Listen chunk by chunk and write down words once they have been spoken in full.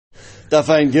Daf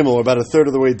Ayin Gimel, we're about a third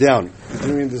of the way down.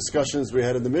 Continuing the discussions we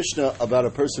had in the Mishnah about a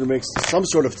person who makes some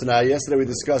sort of Tanai. Yesterday we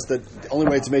discussed that the only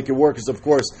way to make it work is, of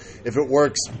course, if it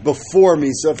works before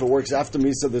Misa. If it works after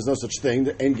Misa, there's no such thing.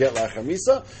 Ein get lachar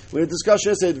Misa. We had a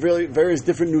discussion yesterday at various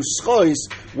different nuschos,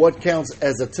 what counts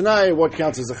as a Tanai, what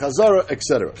counts as a Chazara,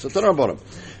 etc. So, Tanar Bottom.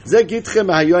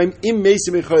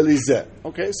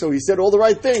 Okay, so he said all the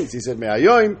right things. He said,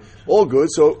 Me'ayoim, all good.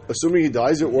 So, assuming he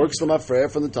dies, it works Lamafreya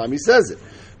from the time he says it.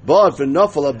 But he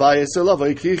doesn't die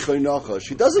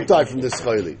from this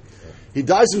chayli. He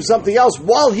dies from something else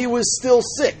while he was still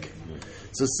sick.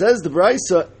 So says the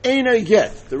Brisa, ain't a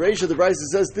get. The Reish of the Brisa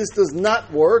says this does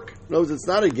not work. No, it's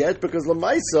not a get because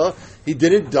Lamaisa, he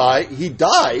didn't die. He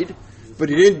died, but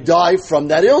he didn't die from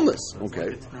that illness.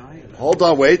 Okay. Hold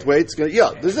on, wait.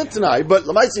 There's a Tanai, but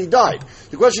Lamaisa, he died.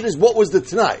 The question is, what was the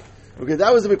Tanai? Okay,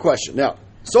 that was the big question. Now,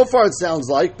 so far it sounds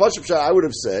like, I would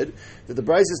have said, that the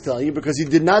Bryce is telling you because he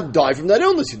did not die from that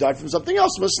illness. He died from something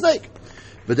else, from a snake.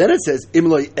 But then it says,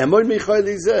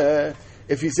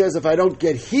 if he says, if I don't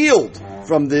get healed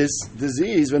from this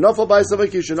disease, then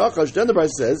the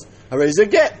Bryce says,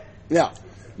 get. Now,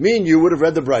 me and you would have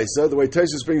read the Bryce, the way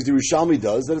Tosfos brings the Yerushalmi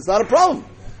does, that it's not a problem.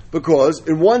 Because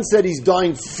in one said he's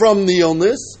dying from the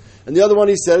illness, and the other one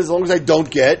he said, as long as I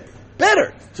don't get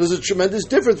better. So there's a tremendous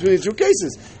difference between the two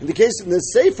cases. In the case of the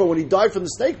Sefer, when he died from the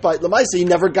snake bite, Lamaisa, he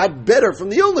never got better from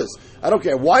the illness. I don't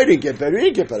care why he didn't get better, he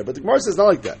didn't get better. But the Gemara says not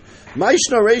like that.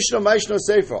 Maishna Reishna, Maishna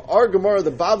Sefer. Our Gemara,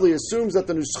 the Bavli, assumes that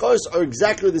the Nuschos are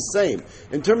exactly the same.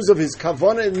 In terms of his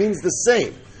Kavanah, it means the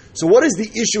same. So what is the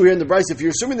issue here in the Bryce? If you're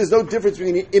assuming there's no difference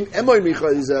between Im Emoy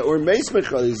Michalizeh or Meis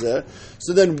Michalizeh,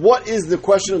 so then what is the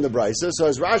question in the Bryce? So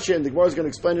as Rashi and the Gemara is going to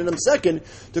explain in a second,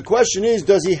 the question is,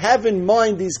 does he have in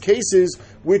mind these cases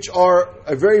which are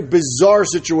a very bizarre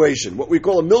situation, what we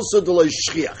call a milsa de lo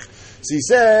shchiach? So he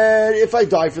said, if I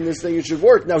die from this thing, it should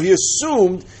work. Now, he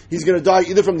assumed he's going to die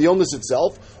either from the illness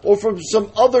itself or from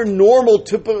some other normal,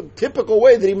 typical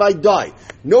way that he might die.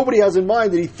 Nobody has in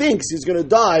mind that he thinks he's going to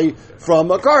die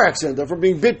from a car accident or from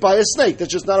being bit by a snake.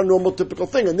 That's just not a normal, typical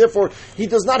thing. And therefore, he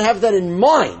does not have that in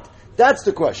mind. That's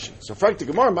the question. So, Frank the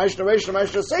Gemara, Maishna Reishna,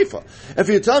 Maishna Seifa. If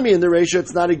you tell me in the Reisha,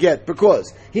 it's not a get,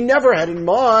 because he never had in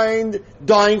mind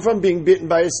dying from being bitten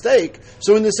by a snake.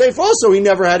 So in the Seifa also, he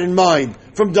never had in mind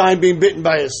from being bitten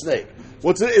by a snake.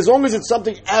 As long as it's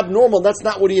something abnormal, that's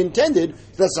not what he intended.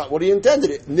 That's not what he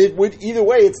intended. Either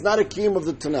way, it's not a kiyum of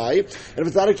the Tanai. And if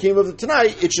it's not a kiyum of the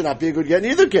Tanai, it should not be a good get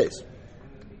in either case.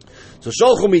 So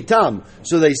Sholchu mitam,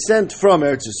 so they sent from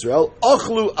Eretz Yisrael,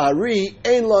 Achlu Ari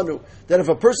Ein Lanu, that if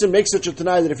a person makes such a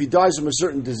Tanai that if he dies from a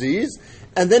certain disease,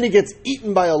 and then he gets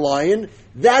eaten by a lion,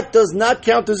 that does not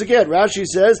count as a get. Rashi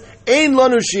says, Ein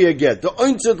Lanu Shia get, the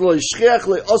Ointzet Lo Yishchiach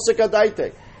Le Osek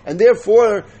Adaite. And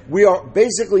therefore, we are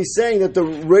basically saying that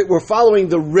we're following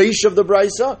the reish of the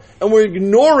Brisa, and we're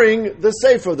ignoring the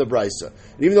sefer of the Brisa.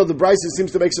 And even though the Brisa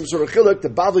seems to make some sort of chiluk, the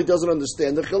Bavli doesn't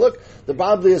understand the chiluk. The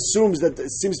Bavli assumes that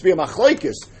it seems to be a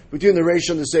machlokes between the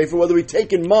reish and the sefer, whether we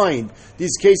take in mind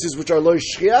these cases which are lo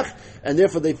shchiach, and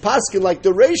therefore they paskin like the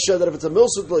reisha, that if it's a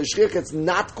milsut lo shchiach, it's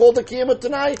not called a kiyama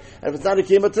tanai, and if it's not a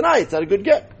kiyama tanai, it's not a good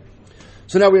get.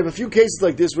 So now we have a few cases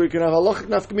like this where you can have halachic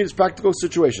nafkaminus practical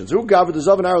situations. Who gathered the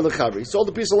zavan arah lechavri? He sold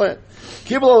a piece of land.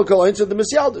 Kibul al said the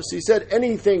misyaldus. He said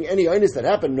any oinus that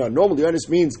happened. No, normally oinus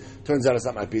means turns out it's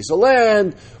not my piece of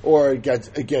land, or it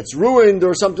gets ruined,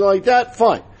 or something like that.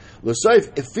 Fine.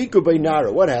 L'saif ifiku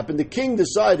beinara. What happened? The king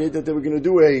decided that they were going to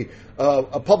do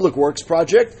a public works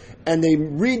project, and they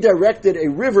redirected a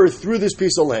river through this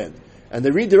piece of land, and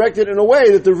they redirected it in a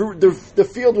way that the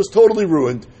field was totally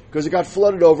ruined because it got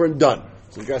flooded over and done.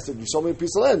 So the guy said, you sold me a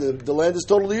piece of land. The land is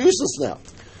totally useless now.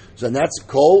 So and that's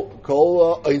kol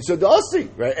insa dasi,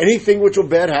 right? Anything which will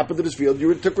bad happen to this field,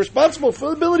 you took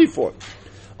responsibility for it.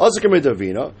 Also came to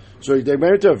Avina. So they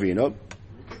married to Avina.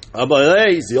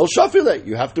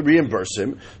 You have to reimburse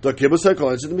him.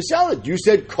 You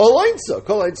said kol insa.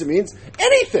 Kol insa means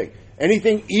anything.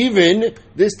 Anything, even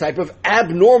this type of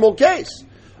abnormal case.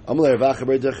 No.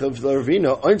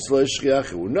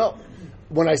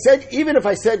 When I said, even if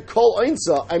I said kol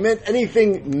einsa, I meant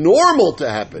anything normal to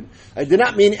happen. I did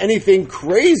not mean anything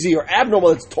crazy or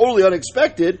abnormal that's totally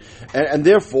unexpected, and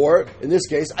therefore, in this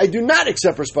case, I do not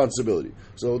accept responsibility.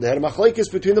 So they had a machlekes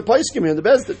between the paiskim and the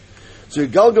bezdin. So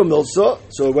Galgal Milsa,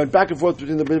 so it went back and forth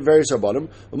between the various rabbanim.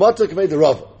 Umatak made the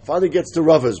Rava. Finally gets to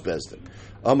Rava's bezdin.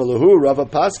 Amalahu Rava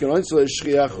Paskin Oinsel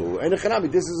Shchiachu. And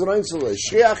this is an Oinsel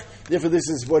Shchiach. Therefore, this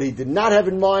is what he did not have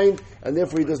in mind, and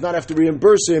therefore he does not have to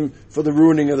reimburse him for the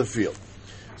ruining of the field.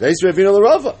 So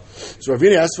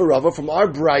Ravina asked for Rava from our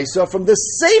brisa, from the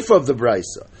seif of the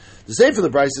brisa. The seif of the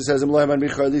brisa says,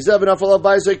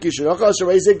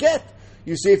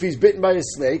 You see if he's bitten by a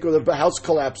snake or the house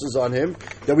collapses on him,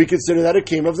 then we consider that a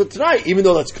kiyum of the Tanai, even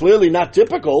though that's clearly not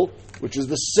typical, which is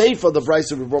the safe of the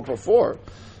brisa we brought before.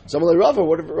 Someone like Rava,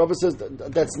 what if Rava says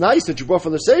that's nice that you brought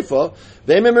from the Seifa,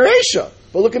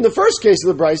 But look in the first case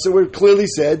of the brisa where it clearly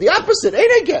said the opposite,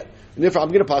 ain't I get. And therefore I'm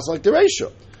going to pass like the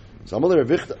Reisha. So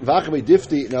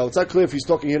now it's not clear if he's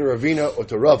talking here to Ravina or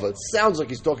to Rava. It sounds like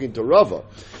he's talking to Rava.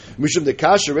 Mishum de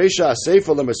kasha reisha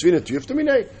seifa lemasvina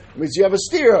tuyuftamine. Means you have a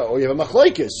steer or you have a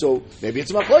machlekes. So maybe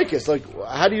it's a machlekes. Like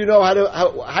how do you know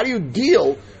how do you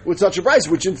deal with such a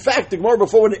brisa? Which in fact the Gemara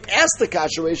before when it asked the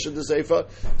kasha reisha the seifa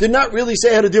did not really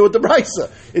say how to deal with the brisa.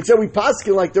 It said we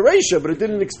paskin like the reisha, but it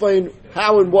didn't explain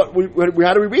how and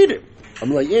how do we read it.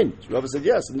 I'm like in. So Rava said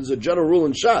yes, and there's a general rule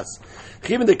in Shas.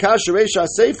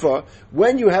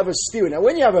 When you have a steer, now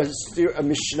when you have a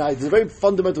mishnayis, there's a very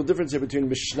fundamental difference here between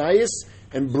mishnayis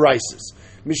and brises.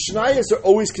 Mishnayis are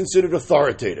always considered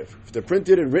authoritative. If they're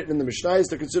printed and written in the mishnayis,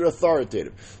 they're considered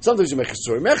authoritative. Sometimes you make a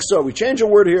story mechsa, we change a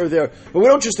word here or there, but we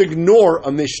don't just ignore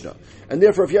a mishnah. And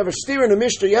therefore, if you have a steer in a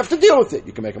mishnah, you have to deal with it.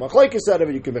 You can make a machlekes out of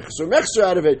it, you can make a story mechsa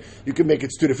out of it, you can make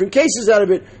it two different cases out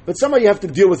of it, but somehow you have to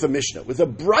deal with a mishnah. With a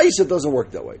brise, it doesn't work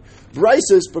that way.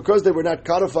 Brises, because they were not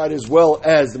codified as well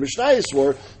as the mishnayis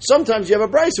were, sometimes you have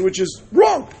a brise which is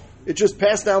wrong. It just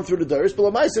passed down through the dairies, but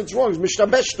Lamaisa it's wrong. It's Mishnah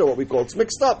Beshta, what we call it. It's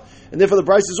mixed up. And therefore the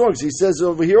price is wrong. He says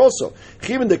over here also,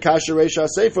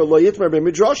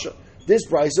 this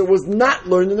brisa was not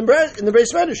learned in the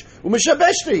Beis Medrash.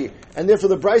 And therefore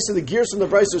the brisa, the gears from the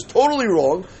brisa is totally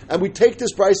wrong, and we take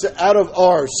this brisa out of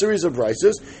our series of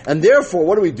brises, and therefore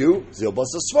what do? Zilbas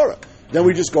Svara. Then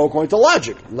we just go according to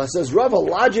logic. Unless says Rava,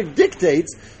 logic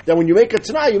dictates that when you make a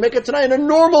Tanai in a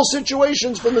normal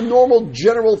situations from the normal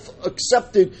general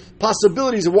accepted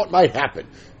possibilities of what might happen.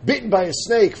 Bitten by a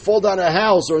snake, fall down a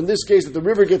house, or in this case, if the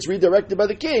river gets redirected by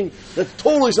the king, that's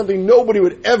totally something nobody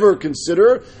would ever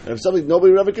consider. And if something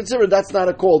nobody would ever consider, that's not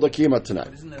a call to Kiyama Tanai.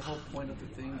 But isn't the whole point of the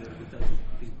thing that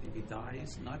if he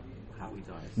dies, not how he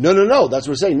dies? No. That's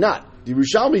what we're saying, not. The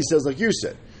Yerushalmi says, like you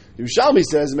said. The Yerushalmi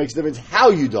says it makes a difference how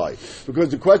you die. Because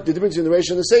the difference in the Reish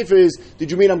and the Sefer is, did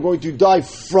you mean I'm going to die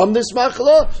from this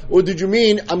machla? Or did you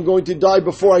mean I'm going to die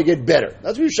before I get better?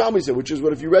 That's what Yerushalmi said, which is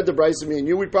what if you read the Brisa, me and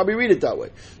you, we'd probably read it that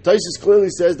way. Taisus clearly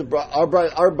says our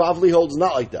Bavli holds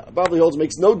not like that. Our Bavli holds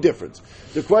makes no difference.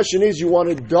 The question is, you want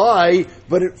to die,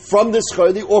 but from this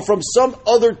chayli or from some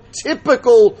other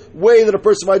typical way that a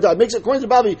person might die. It makes it, according to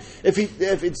Bavli, if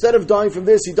instead of dying from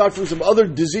this, he died from some other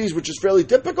disease which is fairly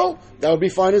typical, that would be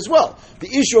fine as well. The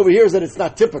issue over here is that it's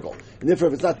not typical. And therefore,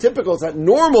 if it's not typical, it's not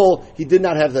normal, he did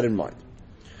not have that in mind.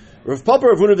 Rav Papa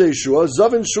Rav Huna de Yeshua,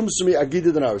 Zavin Shumsumi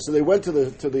Agida Denar. So they went to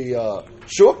the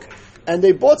shuk, and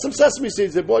they bought some sesame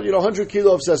seeds. They bought 100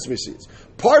 kilo of sesame seeds.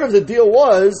 Part of the deal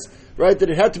was, right, that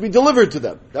it had to be delivered to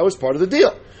them. That was part of the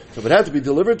deal. So if it had to be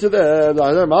delivered to them,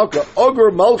 so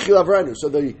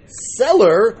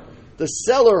the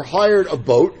seller hired a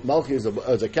boat, Malchi is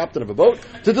a captain of a boat,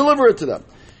 to deliver it to them.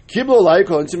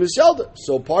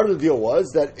 So part of the deal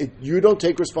was that you don't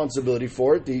take responsibility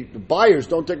for it. The buyers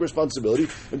don't take responsibility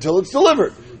until it's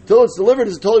delivered. Until it's delivered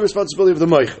is totally responsibility of the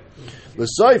Meich. The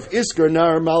Saif Isker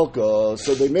Nar Malka.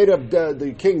 So they made up.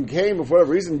 The king came, for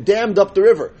whatever reason, dammed up the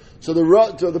river, so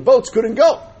the boats couldn't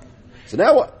go. So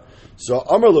now what? So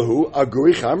Amar Lahu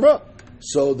Aguri Chamra.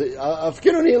 So they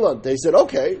said,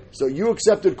 okay, so you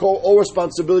accepted all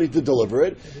responsibility to deliver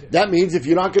it. That means if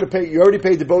you're not going to pay, you already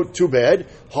paid the boat, too bad,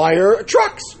 hire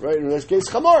trucks, right? In this case,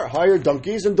 chamar, hire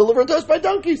donkeys and deliver it to us by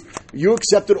donkeys. You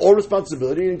accepted all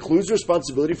responsibility, it includes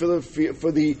responsibility for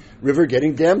the river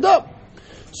getting dammed up.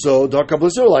 So, you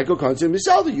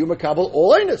makabel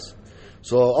all einus.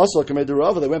 So also came to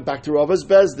Rava. They went back to Rava's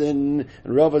bezdin,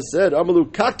 and Rava said,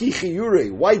 "Amalu kaki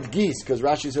chiyure, white geese," because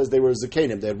Rashi says they were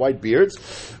zakanim. They had white beards,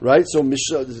 right? So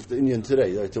this is the Indian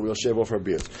today. Right? So we'll shave off our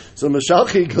beards. So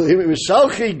mishalchi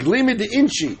glimi de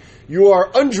inchi. You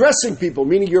are undressing people,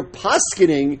 meaning you're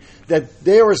paskening that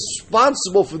they are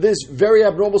responsible for this very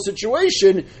abnormal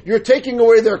situation. You're taking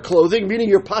away their clothing, meaning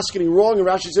you're paskening wrong. And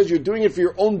Rashi says you're doing it for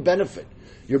your own benefit.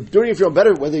 You're doing it for your own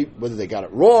better, whether they got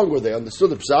it wrong, whether they understood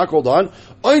the psak. Hold on.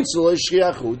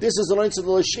 This is an einzel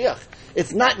l'shiach.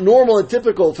 It's not normal and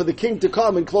typical for the king to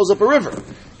come and close up a river.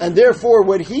 And therefore,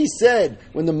 when the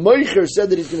Meicher said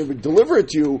that he's going to deliver it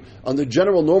to you under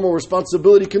general normal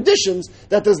responsibility conditions,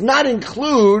 that does not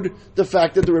include the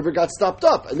fact that the river got stopped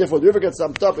up. And therefore, the river got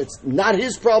stopped up. It's not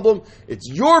his problem. It's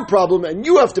your problem, and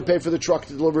you have to pay for the truck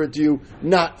to deliver it to you,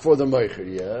 not for the Meicher.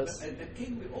 Yes? But the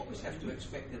king, we always have to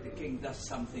expect that the king does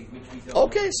something which we don't.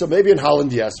 Okay, so maybe in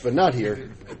Holland, yes, but not here.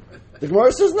 The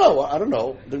Gemara says no. I don't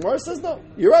know. The Gemara says no.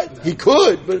 You're right. He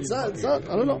could, but it's not. I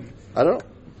don't know.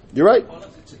 You're right.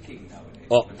 It's a king nowadays.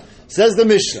 Oh, says the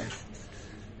Mishnah.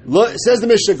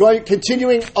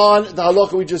 Continuing on the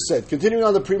halacha we just said, continuing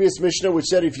on the previous Mishnah, which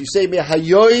said if you say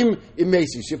mehayoim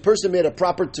imesis, if a person made a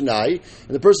proper tanai,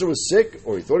 and the person was sick,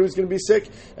 or he thought he was going to be sick,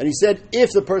 and he said,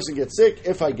 if the person gets sick,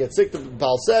 if I get sick, the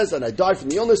Baal says, and I die from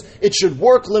the illness, it should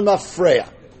work limafreya.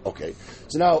 Okay,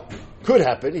 so now, could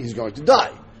happen, he's going to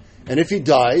die. And if he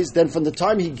dies, then from the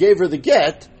time he gave her the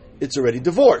get, it's already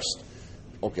divorced.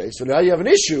 Okay, so now you have an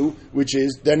issue, which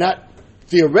is, they're not,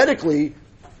 theoretically,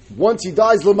 once he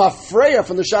dies, Lemafreya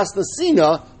from the Shasna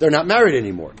Sina, they're not married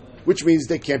anymore, which means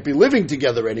they can't be living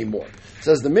together anymore.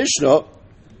 Says the Mishnah,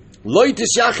 Loi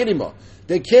Tishachinima,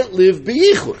 they can't live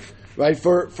B'yichud, right,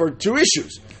 for two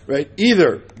issues, right?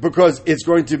 Either because it's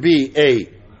going to be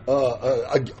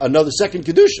another second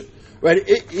Kedushin, right?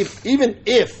 Even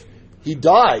if he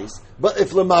dies, but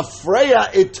if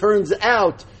Lemafreya, it turns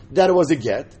out that it was a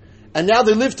get, and now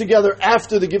they live together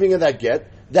after the giving of that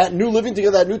get, that new living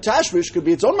together, that new tashmish could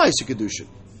be its own ma'aseh kedushin,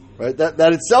 right?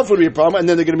 That itself would be a problem, and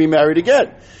then they're going to be married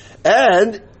again.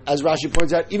 And as Rashi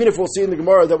points out, even if we'll see in the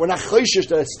Gemara that we're not choishish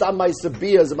that a stam ma'aseh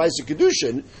bia is a ma'aseh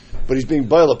kedushin, but he's being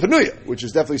ba'al penuya, which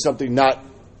is definitely something not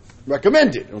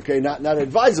recommended, okay, not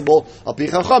advisable. Al pi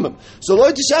chachamim. So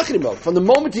lo tishachinimo, from the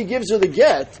moment he gives her the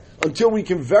get until we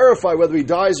can verify whether he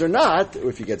dies or not, or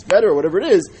if he gets better or whatever it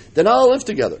is, then I'll live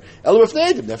together. Elu if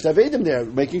they have to have Edim there,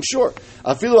 making sure.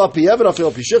 Afilu al pi eved, afilu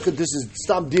al pi shechud, this is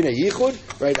stam dina yichud,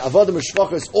 right? Avodim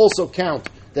shvachas also count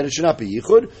that it should not be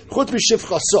yichud. Chut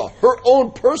b'shivchasa, her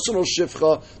own personal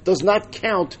shivcha does not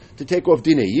count to take off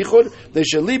dina yichud. They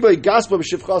shall liba gaspa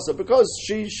b'shivchasa, because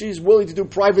she's willing to do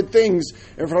private things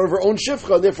in front of her own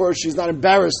shivcha, and therefore she's not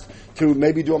embarrassed to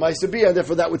maybe do a ma'aseh bia, and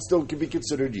therefore that would still be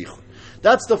considered yichud.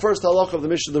 That's the first halach of the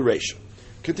Mishnah, the Reish.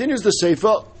 Continues the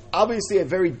Seifa, obviously a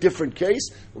very different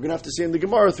case. We're going to have to see in the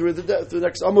Gemara through the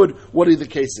next Amud what the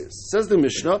case is. Says the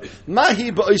Mishnah,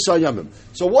 Mahi ba'isa yamim.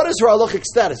 So what is her halachic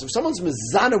status? If someone's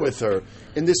mezana with her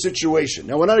in this situation,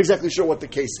 now we're not exactly sure what the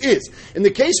case is. In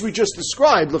the case we just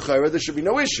described, l'chayra, there should be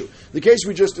no issue. The case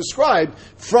we just described,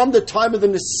 from the time of the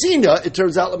Nesina, it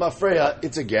turns out l'mafreya,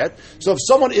 it's a get. So if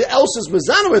someone else is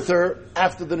mezana with her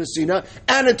after the Nesina,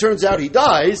 and it turns out he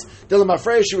dies, then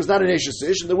l'mafreya, she was not an Eshes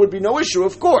Ish, and there would be no issue,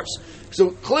 of course.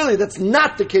 So clearly that's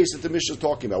not the case that the Mishnah is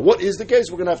talking about. What is the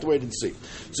case? We're going to have to wait and see.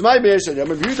 So my Meir said, she's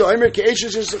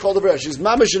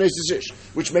mamash and Eshes Ish,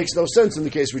 which makes no sense in the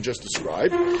case we just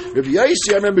described.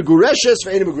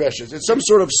 It's some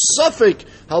sort of suffix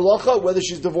halacha whether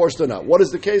she's divorced or not. What is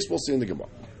the case? We'll see in the Gemara.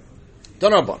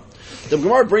 The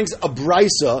Gemara brings a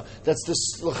brisa that's the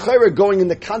l'chayra going in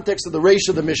the context of the Reish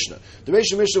of the Mishnah. The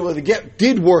Reish of the Mishnah, where the get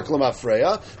did work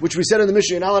l'mafreya, which we said in the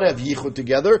Mishnah, you're not allowed to have yichud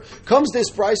together. Comes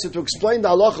this brisa to explain the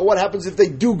halacha, what happens if they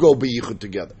do go be yichud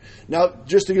together. Now,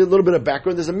 just to give a little bit of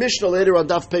background, there's a Mishnah later on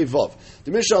Daf Pei Vav. The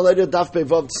Mishnah later on Daf Pei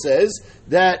Vav says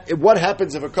that what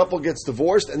happens if a couple gets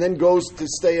divorced and then goes to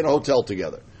stay in a hotel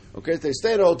together. Okay, they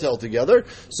stay at a hotel together.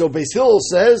 So Beis Hillel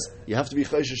says you have to be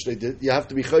chayshish. You have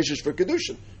to be chayshish for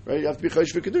kedushin, right? You have to be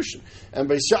chayshish for kedushin. And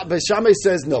Beis Shammai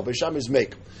says no. Beis Shammai is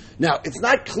make. Now it's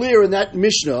not clear in that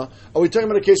Mishnah. Are we talking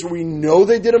about a case where we know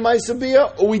they did a ma'aseh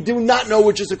bia, or we do not know,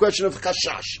 which is a question of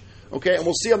chashash? Okay, and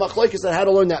we'll see a machlokes on how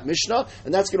to learn that Mishnah,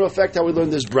 and that's going to affect how we learn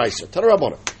this brisa. Tana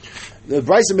Rabbana. The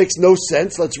brisa makes no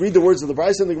sense. Let's read the words of the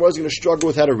brisa, and the Gemara is going to struggle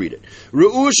with how to read it.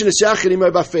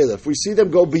 If we see them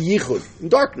go beyichud in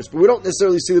darkness, but we don't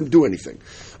necessarily see them do anything.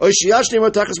 We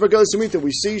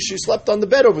see she slept on the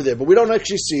bed over there, but we don't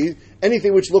actually see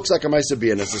anything which looks like a ma'aseh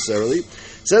bia necessarily.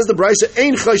 Says the brisa,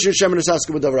 "Ein chayshish shemen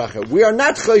esaska b'davracha." We are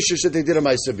not chayshish that they did a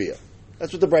ma'aseh bia.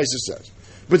 That's what the brisa says.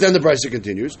 But then the brisa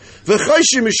continues,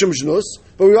 "V'chayshim mishum znus,"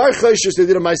 but we are chayshish they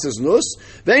did a ma'aseh znus.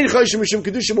 Ve'in chayshim mishum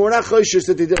kedushin, but we're not chayshish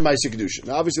that they did a ma'aseh kedushin.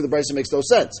 Now, obviously, the brisa makes no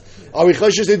sense. Are we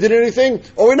chayshish they did anything,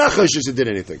 or we're not chayshish they did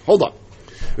anything? Hold on.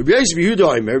 Rabbi Yosef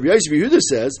Yehuda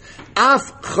says,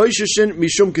 "Af chayshishin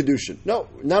mishum kedushin." No,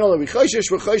 not only are we chayshish,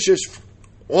 we're chayshish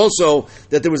also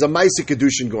that there was a ma'aseh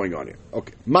kedushin going on here.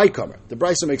 Okay, my comment. The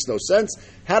brisa makes no sense.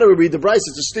 How do we read the brisa?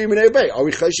 It's a steam and obey. Are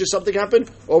we chayshish something happened,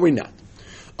 or are we not?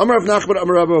 Amar Rav Nachman,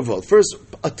 Amar Rabbi Avol. First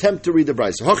attempt to read the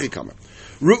brisa. Hachi kamer.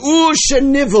 Ru'u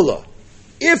shenivala.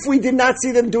 If we did not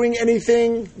see them doing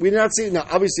anything, we did not see. Now,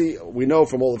 obviously, we know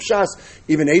from all of Shas,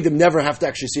 even Edom never have to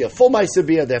actually see a full ma'aseh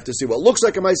bia. They have to see what looks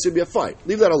like a ma'aseh bia. Fine,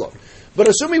 leave that alone. But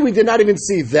assuming we did not even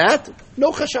see that,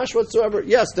 no chashash whatsoever.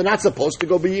 Yes, they're not supposed to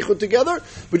go beyichud together,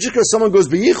 but just because someone goes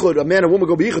beyichud, a man and woman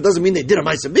go beyichud, doesn't mean they did a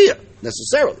ma'aseh bia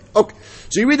necessarily. Okay,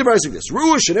 so you read the brisa like this: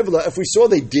 Ru'u shenivla. If we saw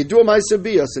they did do a ma'aseh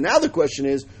bia, so now the question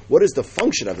is, what is the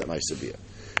function of that ma'aseh bia?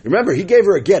 Remember, he gave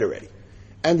her a get already,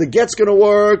 and the get's going to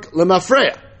work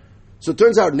lemafreya. So it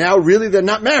turns out now, really, they're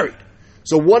not married.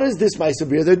 So what is this Maisa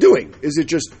Bia they're doing? Is it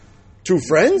just two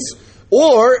friends?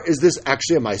 Or is this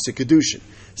actually a Maisa Kedushin?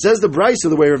 Says the Brisa,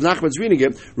 the way Rav Nachman's reading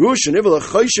it, Rushin Ivela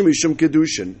Chayshim Mishum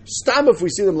Kedushin. Stam, if we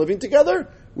see them living together,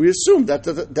 we assume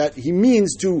that he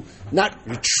means to not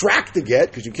retract the get,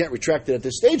 because you can't retract it at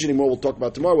this stage anymore. We'll talk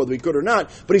about tomorrow whether we could or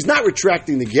not. But he's not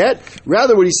retracting the get.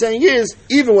 Rather, what he's saying is,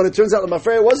 even when it turns out that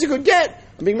Mafreya was a good get,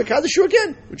 I'm being Mekadosh you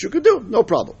again, which you could do, no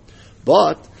problem.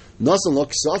 But, Nasan Lo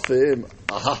Ksafim,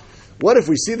 what if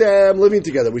we see them living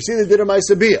together? We see they did a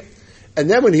Maisa Bia. And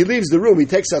then when he leaves the room, he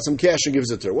takes out some cash and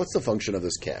gives it to her. What's the function of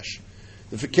this cash?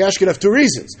 The cash could have two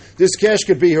reasons. This cash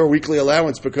could be her weekly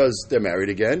allowance because they're married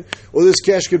again, or this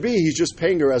cash could be he's just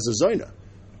paying her as a zoina.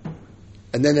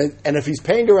 And if he's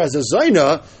paying her as a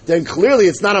zoina, then clearly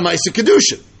it's not a Maisa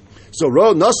Kedushin. So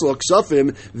Nasl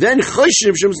Ksafim, then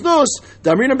Chayshim Shemsnos,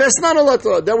 Damrina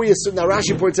Besnana. Then we assume, now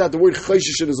Rashi points out the word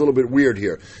Chayshishin is a little bit weird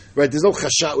here. Right? There's no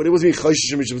chashash. It doesn't mean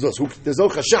Chayshim Shemsnos. There's no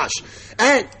chashash.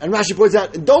 And Rashi points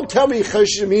out, don't tell me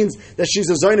Chayshishin means that she's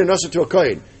a Zayin and Nasa to a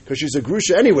Kohen. Because she's a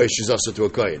Grusha anyway, she's also to a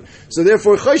Kohen. So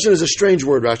therefore, Chayshin is a strange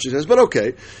word, Rashi says, but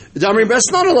okay. Damrin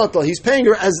Besnana, he's paying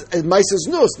her as Maisas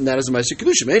Nos, and that is a Maisa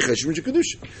Kedushin.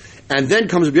 And then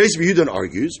comes Rabbi Yosef Yehuda and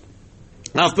argues,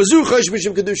 just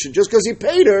because he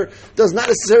paid her does not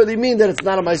necessarily mean that it's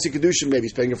not a Maisa Kedushin. Maybe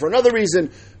he's paying her for another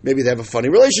reason. Maybe they have a funny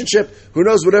relationship. Who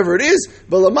knows, whatever it is.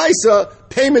 But La Maisa,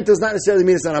 payment does not necessarily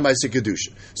mean it's not a Maisa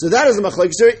Kedushin. So that is a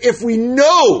Machlekes. If we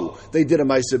know they did a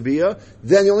Maisa Bia,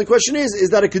 then the only question is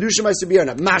that a Kedushin Maisa Bia or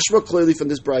not? Mashma, clearly from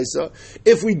this Brisa.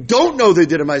 If we don't know they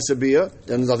did a Maisa Bia,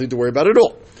 then there's nothing to worry about at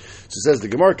all. So says the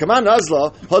Gemara, Kaman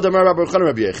Nazla, Hodamar Rabbi Bechana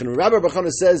Rabbi Yechon. Rabbi Bechana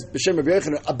says, B'Shem Rabbi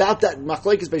Yechon, about that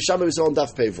Machlekes Beishama Yisrael and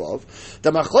Daf Peivav. The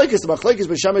Machlekes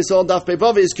Beishama Yisrael and Daf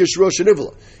Peivav is Kishro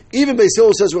Shenivla. Even Beis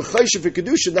Hillel says, we're Chayshin for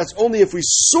Kedushin, that's only if we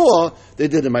saw they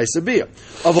did a Maisa Bia.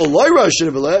 Of a Loira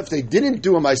Shenivla, if they didn't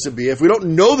do a Maisa Bia, if we don't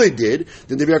know they did,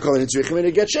 then they are calling it Tzrichim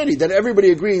and get Sheni. Then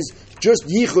everybody agrees, just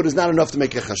Yichud is not enough to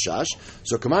make a Chashash.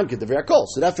 So come on, get the Ve'akol.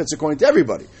 So that fits according to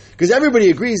everybody. Because everybody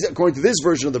agrees, according to this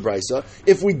version of the Brisa,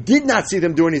 if we did not see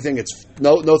them do anything, it's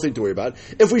nothing to worry about.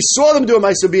 If we saw them do a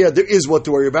Maisa Bia, there is what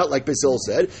to worry about, like Basil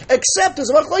said, except as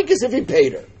a Machlekes if he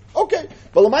paid her. Okay.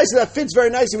 But Lamaisa, that fits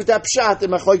very nicely with that Pshat in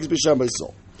Machlekes B'Sham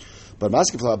Basil. But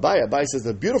Maskefla Abai says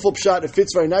the beautiful Pshat, it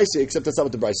fits very nicely, except that's not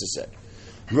what the Brisa said.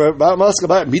 The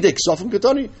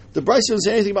Brisa doesn't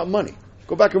say anything about money.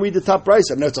 Go back and read the top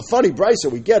Brisa. Now, it's a funny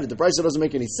Brisa, we get it. The Brisa doesn't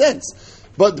make any sense.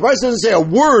 But the Brisa doesn't say a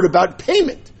word about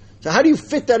payment. So how do you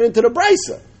fit that into the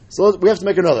Brisa? So we have to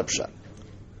make another Pshat.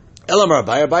 Elamar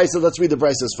Abai says, let's read the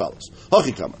Brisa as follows.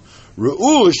 Hachikama.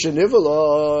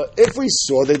 If we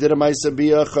saw they did a Maisa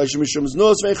Bia, Chayshim Mishum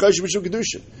Znos, Chayshim Mishum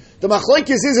Kedushin. The Machlekes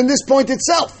is in this point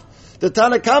itself. The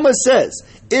Tanakama says,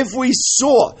 if we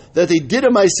saw that they did a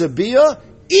Maisa Bia,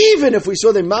 even if we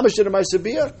saw they mamash did a Maisa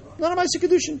Bia, not a Maisa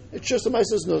Kedushin. It's just a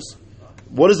Maisa Znos.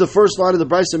 What does the first line of the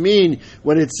Brisa mean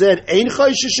when it said Ein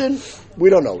Chayshishin? We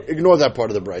don't know. Ignore that part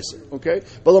of the Brisa. Okay?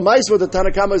 But the Maisa, what the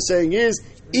Tanakama is saying is,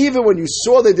 even when you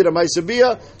saw they did a Maisa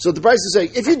Bia, so the Brisa is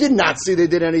saying, if you did not see they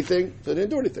did anything, so they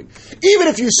didn't do anything. Even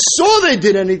if you saw they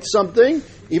did something,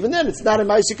 even then it's not a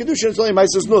Maisa Kedushin, it's only a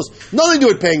Maisa Znos. Nothing to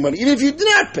do with paying money. Even if you did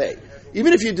not pay.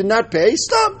 Even if you did not pay,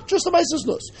 stop. Just a Maisa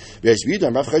Znos.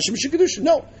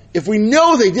 No. If we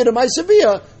know they did a Maisa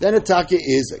Bia, then a Taka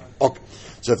is okay.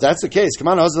 So if that's the case, come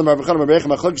on, the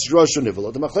Machlekes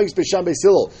Beisham Beis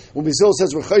Hillel, when Beis Hillel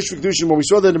says we're Chaysh for Kedushin, when we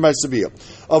saw that in Maisa Bia,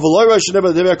 of a Loira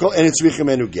Sheneva they call and it's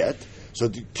Tzrichim get.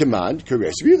 So come on, so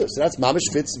that's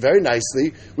Mamish fits very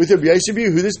nicely with Rabbi Yosef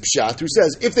Yehuda, this Pshat, who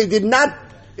says if we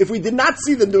did not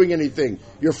see them doing anything,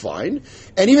 you're fine.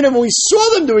 And even when we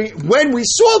saw them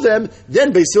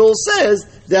then Beis Hillel says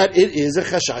that it is a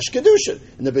Chashash Kedushin.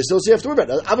 And the Beis Hillel you have to worry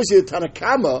about it. Obviously, the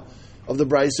Tanakama of the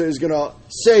Brisa is going to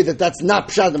say that that's not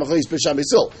Pshat the Machlekes Beisham Beis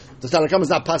Hillel. The Tanakama is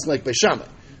not passing like Beisham.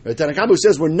 The Tanakama who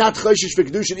says we're not Chayshish for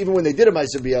Kedushin even when they did a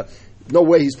Maisa Bia, no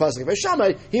way he's passing like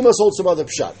Beisham. He must hold some other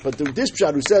Pshat. But this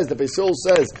Pshat who says that Beis Hillel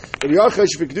says that we are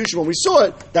Chayshish for Kedushin when we saw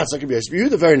it, that's like a Yosef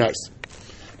Yehuda, very nice.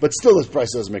 But still, this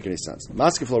Brisa doesn't make any sense.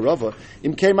 Maskefla Rava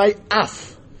im kemai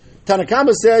af.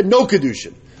 Tanakama said no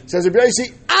Kedushin. Says Rabbi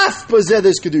Yossi, af bazeh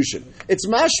is Kedushin. It's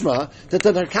mashma that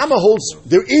the Tanakama holds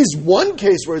there is one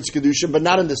case where it's Kedushin, but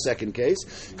not in the second case.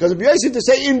 Because Rabbi Yossi to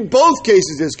say in both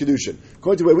cases there's Kedushin.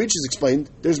 According to the way we just explained,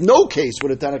 there's no case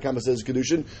where the Tanakama says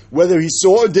Kedushin. Whether he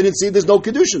saw or didn't see, there's no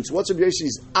Kedushin. So what's Rabbi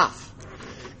Yossi's af?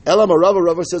 Elam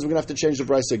Rava says we're going to have to change the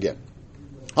Brisa again.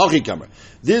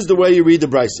 This is the way you read the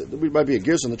Brisa. There might be a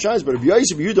gears on the chimes, but if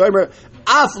Yosef Yehuda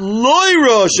af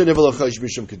loyra shenivela chayish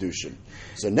mishum kedushin.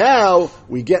 So now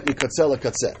we get mikatzel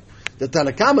katzer. The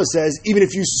Tanakama says even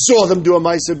if you saw them do a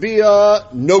Maisa Bia,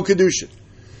 no kedushin.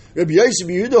 Rabbi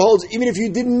Yehuda holds, even if you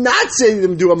did not say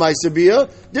them do a Ma'aseh Bia,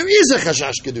 there is a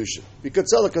Chashash Kedusha.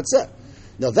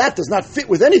 Now that does not fit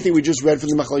with anything we just read from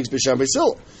the Machlokes Bisham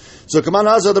Beisil. So come on,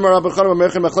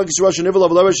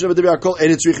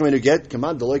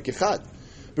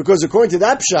 because according to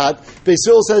that pshat,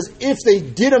 Beisil says if they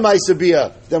did a Ma'aseh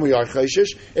Bia, then we are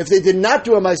chayshish. If they did not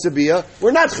do a Ma'aseh Bia,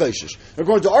 we're not chayshish.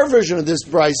 According to our version of this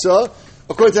brisa,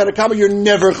 according to Hanakama, you're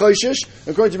never chayshish.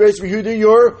 According to Beis Yehuda,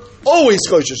 you're always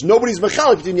chayshish. Nobody's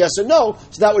mechalik between yes and no,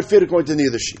 so that would fit according to the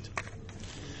other sheet.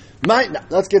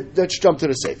 Let's jump to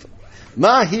the sefer.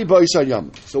 Mahi ba'isar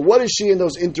yam. So what is she in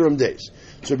those interim days?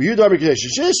 So Yehuda Mikdash,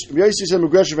 Yossi said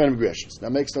Megreshes and Megreshes.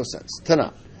 That makes no sense.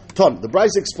 Tana. The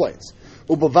Bryce explains.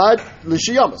 Ubavad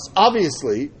l'shiyamas.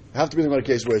 Obviously, you have to be in a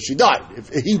case where she died. If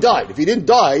he died. If he didn't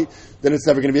die, then it's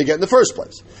never going to be a get in the first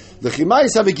place. L'chimai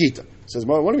is havigita. Says,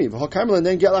 what do you mean? And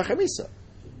then get lachamisa.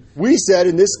 We said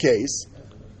in this case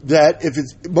that if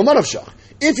it's b'manavshach,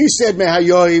 if you said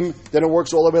mehayoim, then it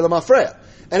works all the way to mafreya.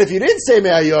 And if you didn't say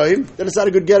mehayoim, then it's not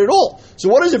a good get at all. So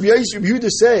what does Yehuda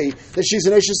say that she's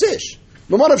an eshes ish?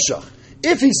 B'manavshach.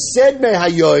 If he said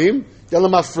mehayoim, then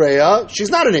lemafreya, she's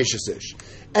not an eshes ish.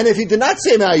 And if he did not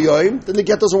say mehayoim, then the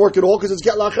get doesn't work at all because it's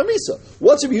get lachamisa.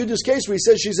 What's in Yehuda's case where he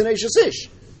says she's an eshes ish?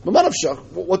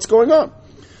 B'manavshach. What's going on?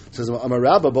 It says, I'm a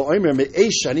rabbi, but we're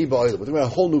talking about a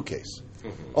whole new case.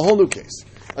 A whole new case.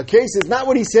 A case is not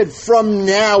what he said from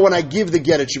now when I give the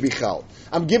get, it should be chal.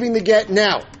 I'm giving the get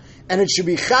now. And it should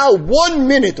be chal 1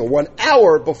 minute or 1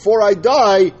 hour before I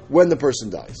die when the person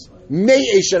dies. Now,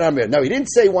 he didn't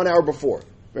say 1 hour before.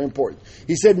 Very important.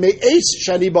 He said, Me'es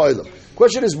shani ba'olam.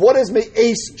 Question is, what does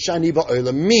Me'es shani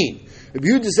ba'olam mean? If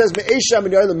Yehuda says Me'es shani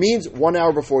ba'olam means 1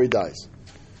 hour before he dies.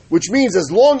 Which means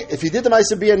if he did the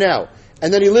Ma'aseh Bia now,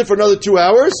 and then he lived for another 2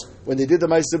 hours, when they did the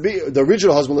Ma'aseh Bia, the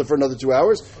original husband lived for another 2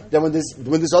 hours, then when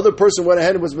this other person went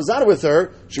ahead and was mazana with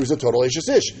her, she was a total eshes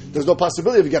ish. There's no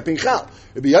possibility of getting chal.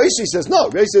 Rabbi Yossi says no.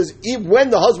 Rabbi Yossi says, even when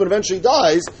the husband eventually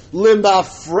dies, limba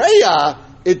freya,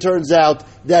 it turns out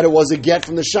that it was a get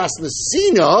from the Shas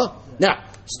Nesina. Now,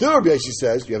 still Rabbi Yossi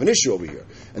says, you have an issue over here.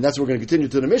 And that's what we're going to continue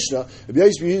to the Mishnah. Rabbi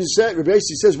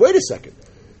Yossi says, wait a second.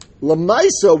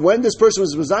 Lamaisa, when this person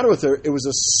was mazana with her, it was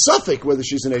a suffix whether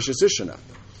she's an eshes ish or not.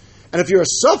 And if you're a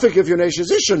suffix, if you're an eshes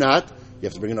ish or not, you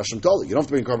have to bring an asham toli. You don't have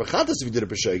to bring korban chatas if you did a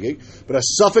b'shegig, but a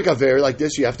suffix aver like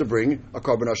this, you have to bring a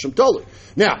korban asham toli.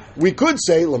 Now, we could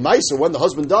say lamaisa, when the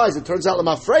husband dies, it turns out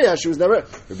lamafreya, she was never.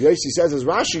 Rabbi Yossi says, as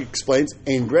Rashi explains,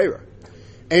 ein breira.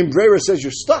 Ein breira says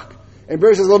you're stuck. Ein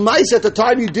breira says lamaisa, at the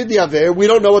time you did the aver, we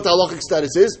don't know what the halachic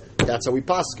status is. That's how we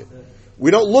paskin. We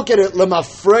don't look at it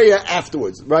lemafreya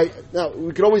afterwards, right? Now,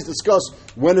 we could always discuss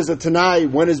when is a Tanai,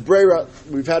 when is Breira.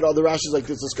 We've had other Rashis like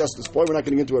this discuss this point. We're not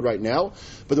getting into it right now.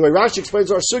 But the way Rashi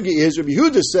explains our sugi is, Rabbi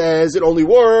Yehuda says it only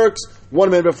works 1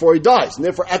 minute before he dies. And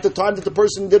therefore, at the time that the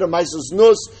person did a Maisus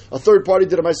Nus, a third party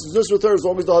did a Maisus Nus with her, as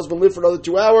long as the husband lived for another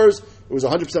 2 hours, it was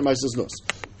 100% Maisus Nus.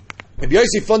 Rabbi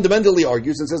Yossi fundamentally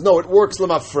argues and says, no, it works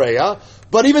lemafreya.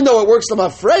 But even though it works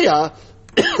lemafreya,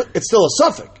 it's still a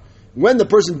suffix. When the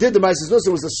person did the Ma'aseh Nus,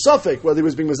 it was a suffix whether he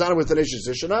was being mazana with an eshes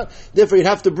ish or not. Therefore, you'd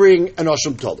have to bring an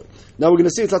asham toler. Now we're going to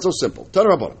see it's not so simple. Tana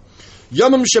Rabbanan.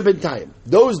 Yamim shebintayim.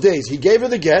 Those days he gave her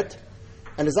the get,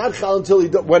 and it's not chal until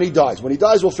when he dies. When he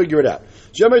dies, we'll figure it out.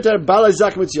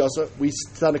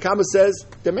 Tanakama says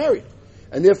they're married.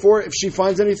 And therefore, if she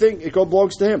finds anything, it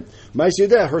belongs to him.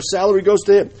 Her salary goes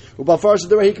to him.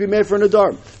 He can be made for an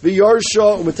adarm.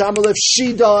 If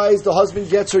she dies, the husband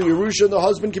gets her Yerusha, and the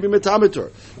husband can be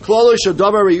metameter.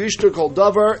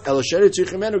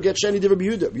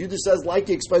 Yehuda says, like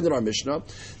he explained in our Mishnah,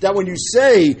 that when you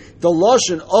say the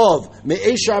lashon of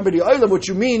me'esham b'di'olam, what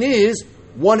you mean is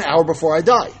 1 hour before I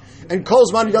die. And Kol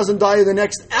Zman he doesn't die in the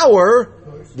next hour,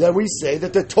 then we say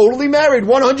that they're totally married,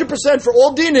 100% for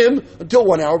all dinim, until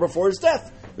 1 hour before his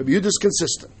death. Rabbi Yehuda is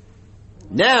consistent.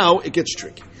 Now it gets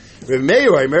tricky. Rabbi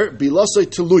Meir bilasei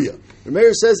teluya. Rabbi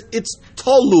Meir says it's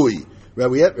talui.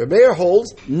 Rabbi Meir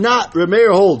holds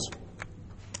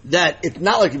that it's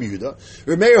not like Rabbi Yehuda.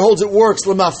 Rabbi Meir holds it works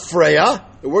lemafreya.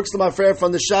 It works lemafreya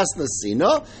from the Shas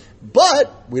Nesina,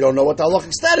 but we don't know what the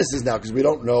halachic status is now because we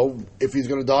don't know if he's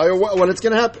going to die or when it's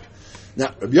going to happen.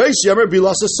 Now, Rabbi Yossi Amar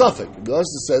bilas a suffix. Rabbi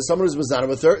Yossi says someone who's mazana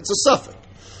with her, it's a suffix.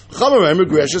 Chamer Amar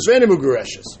Greshes ve'enim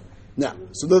Greshes. Now,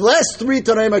 so the last 3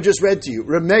 Tanaim I just read to you,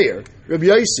 Rabbi Meir, Rabbi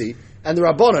Yossi, and the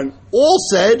Rabbanan, all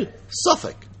said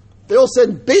suffix. They all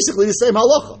said basically the same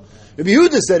halacha. Rabbi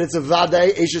Yehuda said it's a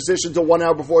vadei eshes ish until 1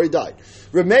 hour before he died.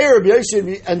 Rabbi Meir, Rabbi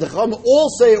Yossi, and the Chacham all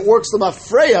say it works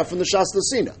lemafreya from the Shas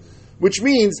Nesina. which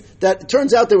means that it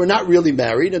turns out they were not really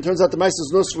married, and it turns out the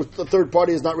Maises Nus with the third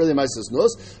party is not really Maises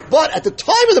Nus, but at the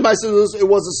time of the Maises Nus, it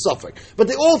was a suffix. But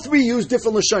they all three used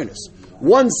different Lashonis.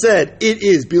 One said it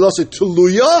is Bilase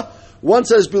Tuluya, one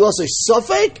says Bilase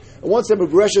Suffik, and one said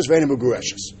Megureshus Ve'ena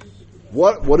Megureshus.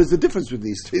 What is the difference with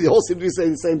these three? They all seem to be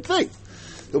saying the same thing.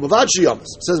 The Bavad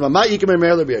Shiyamas says,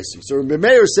 so Rabbi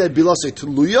Meir said Bilase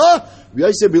Tuluya, Rabbi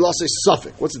Yossi said Bilase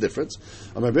Suffik. What's the difference?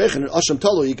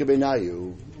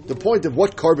 The point of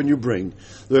what carbon you bring.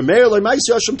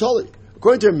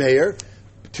 According to Rabbi Meir,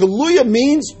 Tuluya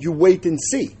means you wait and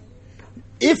see.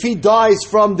 If he dies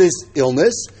from this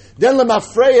illness, then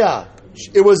Lemafreya,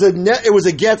 it was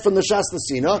a get from the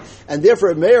Shastasina, and therefore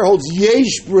Rabbi Meir holds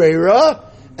Yesh Breira,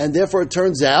 and therefore it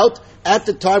turns out at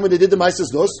the time when they did the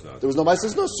Maises Nus, there was no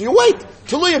Maises Nus, so you wait.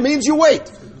 Tuluya means you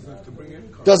wait.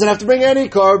 Doesn't have to bring any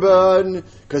carbon,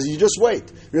 because you just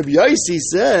wait. Rabbi Yossi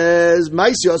says,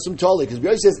 Maisi Asum Tali, because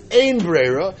Rabbi Yossi says, Ein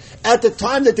Breira, at the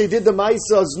time that they did the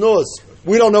Maises Nus,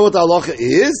 we don't know what the halacha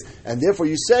is, and therefore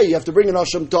you say you have to bring an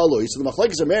Asham Talui. So the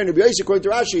Machlekes are married, Rabbi Yossi, according to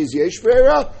Rashi, is Yesh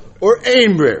Breira or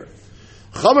Ein Breira.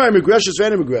 Chamar Megreshes,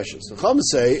 Ve'ena Megreshes. The Chum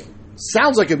say,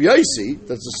 sounds like a Yossi,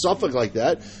 that's a suffix like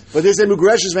that, but they say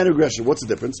Megreshes, Ve'ena Megreshes. What's the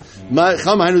difference?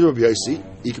 Chum Hainu Rabbi Yossi,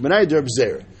 Ikmanai Der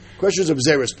B'Zer. Question is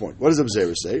Abzera's point. What does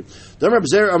Abzera say? There's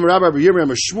very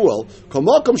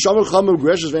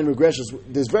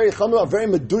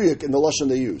meduyak in the lashon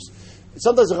they use.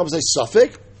 Sometimes the Chum say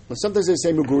suffix, and sometimes they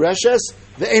say megureshes,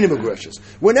 ve'ena megureshes.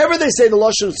 Whenever they say the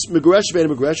lashon megureshes, ve'ena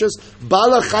megureshes,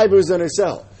 bala chayvu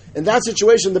zanesel. In that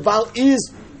situation, the Baal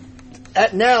is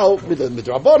at now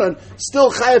midrabanan still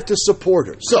chayav to support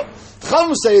her. So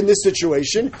Chum say in this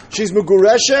situation she's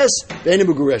megureshes, ve'ena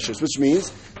megureshes, which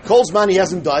means Kolzman, he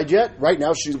hasn't died yet. Right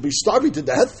now, she'll be starving to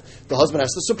death. The husband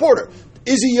has to support her.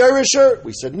 Is he Yerisher?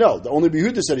 We said no. The only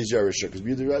Behuda said he's Yerisher, because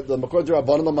the Makor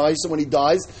Rabbanan Lamaisa, when he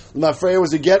dies, Mafreya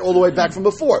was a get all the way back from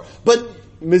before. But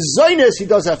Mezainis, he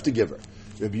does have to give her.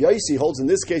 Rabbi Yossi holds in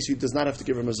this case, he does not have to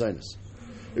give her Mezainis.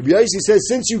 Rabbi Yossi says,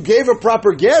 since you gave her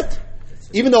proper get,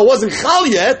 even though it wasn't Chal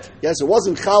yet, yes, it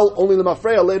wasn't Chal, only the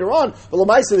Mafreya later on, but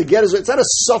Lamaisa, the get is, it's not a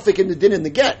suffix in the din in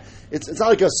the get. It's not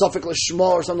like a suffix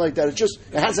l'shma or something like that. It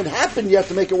hasn't happened yet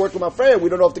to make it work with Mafreya. We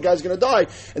don't know if the guy's going to die.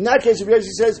 In that case, Rabbi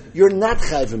Yossi says, you're not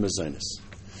chayv mezainis.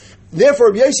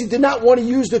 Therefore, Rabbi Yossi did not want to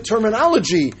use the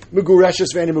terminology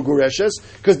megureshes ve'ena megureshes,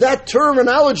 because that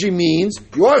terminology means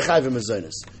you are chayv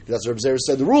mezainis. That's what Rabbi Zera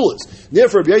said the rule is.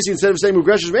 Therefore, Rabbi Yossi, instead of saying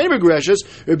megureshes ve'ena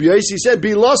megureshes, Rabbi Yossi said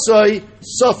bilasai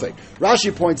suffix.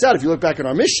 Rashi points out, if you look back in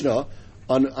our Mishnah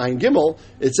on Ayin Gimel,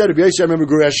 it said Rabbi Yossi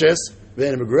megureshes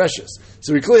ve'ena megureshes.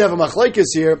 So we clearly have a machlekes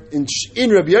here in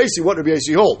Rabbi Yossi, what Rabbi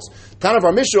Yossi holds. Tanav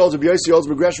our Mishnah holds, Rabbi Yossi holds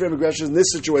megureshes ve'ena megureshes. In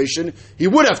this situation, he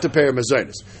would have to pay her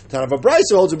mezainis. Tanav our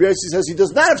Brisa holds, Rabbi Yossi says he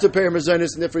does not have to pay her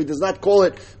mezainis, and therefore he does not call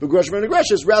it megureshes ve'ena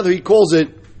megureshes. Rather, he calls it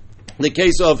the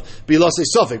case of Bilase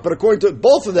Suffolk. But according to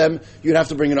both of them, you'd have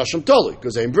to bring an Asham Toli,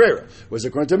 because they Brera. Whereas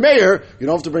according to Meir, you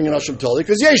don't have to bring an Asham Toli,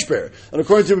 because Yesh Brera. And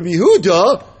according to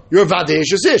Yehuda, you're a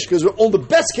Vadeish Ish, because on the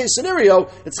best case scenario,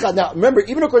 it's Chad. Now, remember,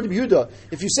 even according to Yehuda,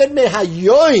 if you said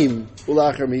Mehayoim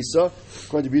Ulachar Misa,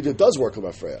 according to Yehuda, it does work with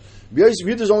Afreya.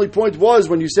 Yehuda's only point was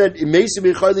when you said Imesi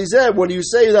B'Chayli when you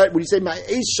say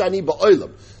Ma'esh Shani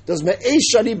Ba'olam, does Ma'esh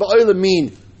Shani Ba'olam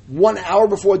mean 1 hour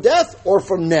before death or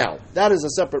from now? That is a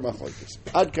separate machlokes.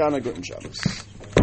 Ad Kana Guten Shabbos.